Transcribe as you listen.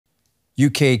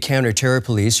UK counter-terror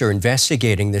police are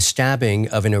investigating the stabbing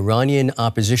of an Iranian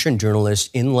opposition journalist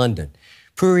in London.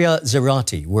 Pouria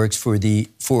Zeraati works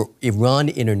for Iran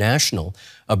International,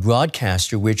 a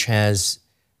broadcaster which has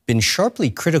been sharply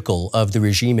critical of the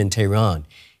regime in Tehran.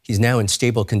 He's now in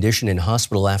stable condition in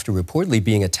hospital after reportedly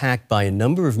being attacked by a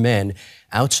number of men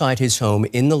outside his home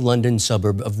in the London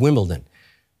suburb of Wimbledon.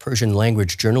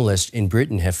 Persian-language journalists in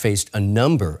Britain have faced a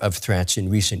number of threats in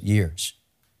recent years.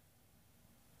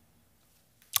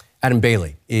 Adam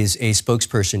Bailey is a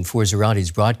spokesperson for Zeraati's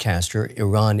broadcaster,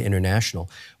 Iran International.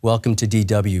 Welcome to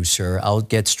DW, sir. I'll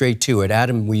get straight to it.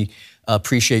 Adam, we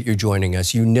appreciate you joining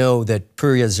us. You know that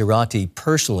Pouria Zeraati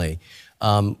personally.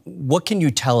 What can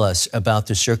you tell us about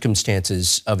the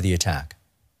circumstances of the attack?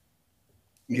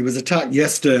 He was attacked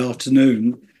yesterday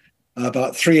afternoon,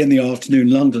 about 3 p.m.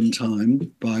 London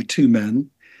time, by 2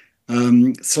 men,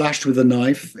 slashed with a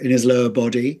knife in his lower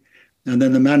body. And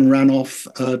then the man ran off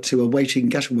to a waiting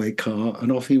getaway car,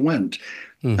 and off he went.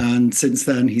 And since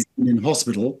then, he's been in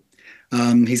hospital.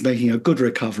 He's making a good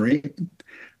recovery,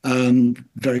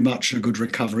 very much a good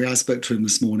recovery. I spoke to him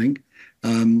this morning,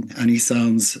 and he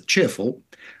sounds cheerful.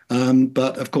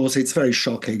 But of course, it's very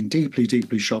shocking, deeply,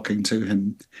 deeply shocking to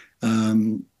him.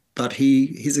 But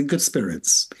he's in good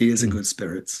spirits. He is in good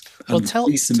spirits. Well,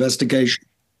 police investigation.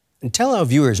 And tell our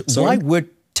viewers,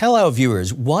 Tell our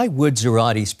viewers, why would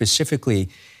Zeraati specifically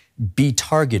be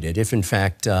targeted if, in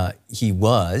fact, he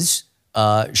was?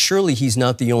 Surely he's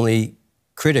not the only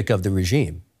critic of the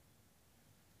regime.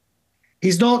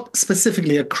 He's not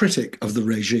specifically a critic of the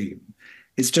regime.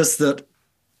 It's just that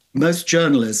most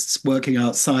journalists working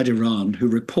outside Iran who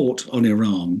report on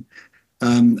Iran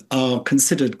are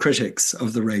considered critics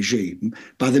of the regime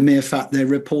by the mere fact they're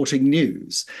reporting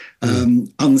news,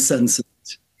 uncensored,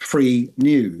 free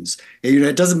news.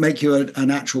 It doesn't make you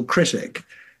an actual critic.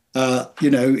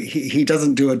 He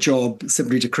doesn't do a job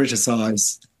simply to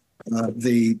criticize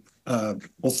the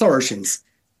authorities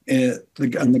and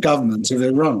the government of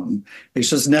Iran. It's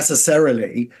just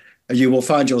necessarily you will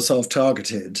find yourself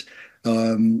targeted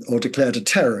or declared a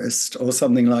terrorist or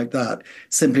something like that,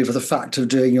 simply for the fact of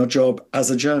doing your job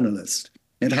as a journalist.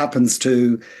 It happens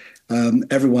to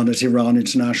everyone at Iran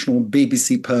International,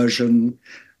 BBC Persian,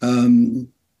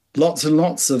 lots and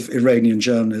lots of Iranian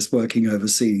journalists working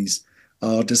overseas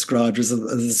are described as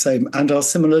the same and are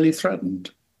similarly threatened.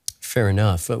 Fair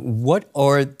enough. What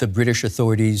are the British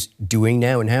authorities doing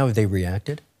now, and how have they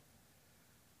reacted?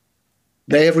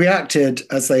 They have reacted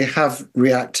as they have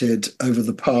reacted over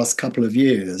the past couple of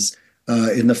years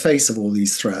in the face of all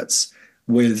these threats,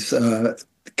 with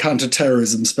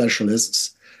counter-terrorism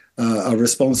specialists are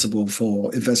responsible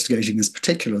for investigating this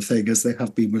particular thing, as they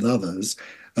have been with others,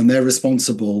 and they're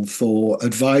responsible for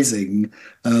advising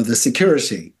the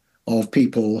security of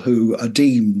people who are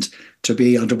deemed to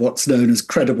be under what's known as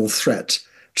credible threat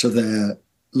to their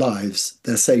lives,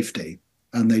 their safety,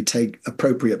 and they take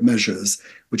appropriate measures,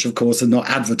 which of course are not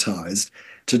advertised,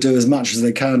 to do as much as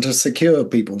they can to secure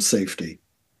people's safety.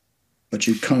 But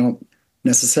you can't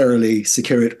necessarily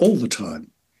secure it all the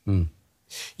time.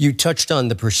 You touched on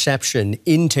the perception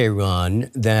in Tehran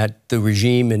that the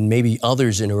regime and maybe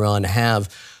others in Iran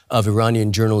have of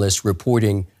Iranian journalists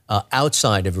reporting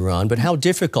outside of Iran. But how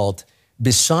difficult,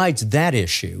 besides that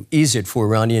issue, is it for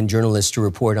Iranian journalists to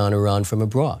report on Iran from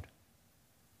abroad?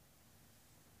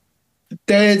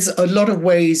 There's a lot of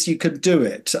ways you could do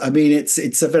it. I mean,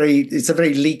 it's a very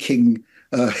leaking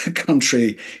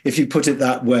country, if you put it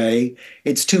that way.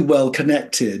 It's too well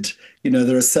connected.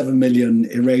 There are 7 million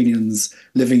Iranians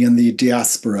living in the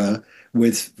diaspora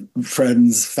with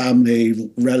friends,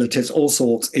 family, relatives, all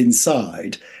sorts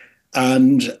inside.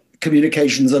 And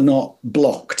communications are not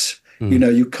blocked.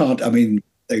 You can't,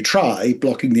 they try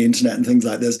blocking the internet and things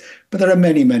like this, but there are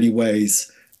many, many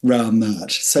ways around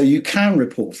that. So you can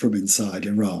report from inside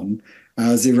Iran,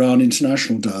 as Iran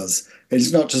International does.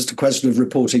 It's not just a question of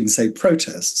reporting, say,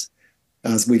 protests,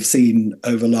 as we've seen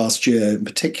over last year in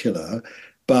particular,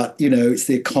 but, it's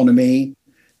the economy,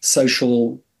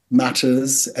 social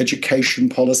matters, education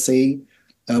policy,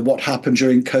 what happened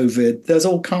during COVID. There's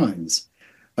all kinds.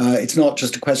 It's not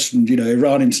just a question,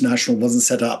 Iran International wasn't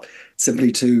set up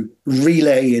simply to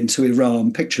relay into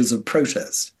Iran pictures of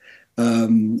protest.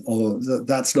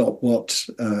 That's not what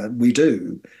we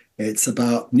do. It's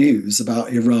about news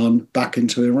about Iran back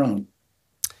into Iran.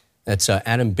 That's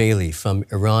Adam Bailey from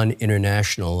Iran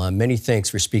International. Many thanks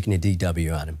for speaking to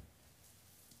DW, Adam.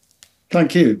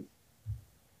 Thank you.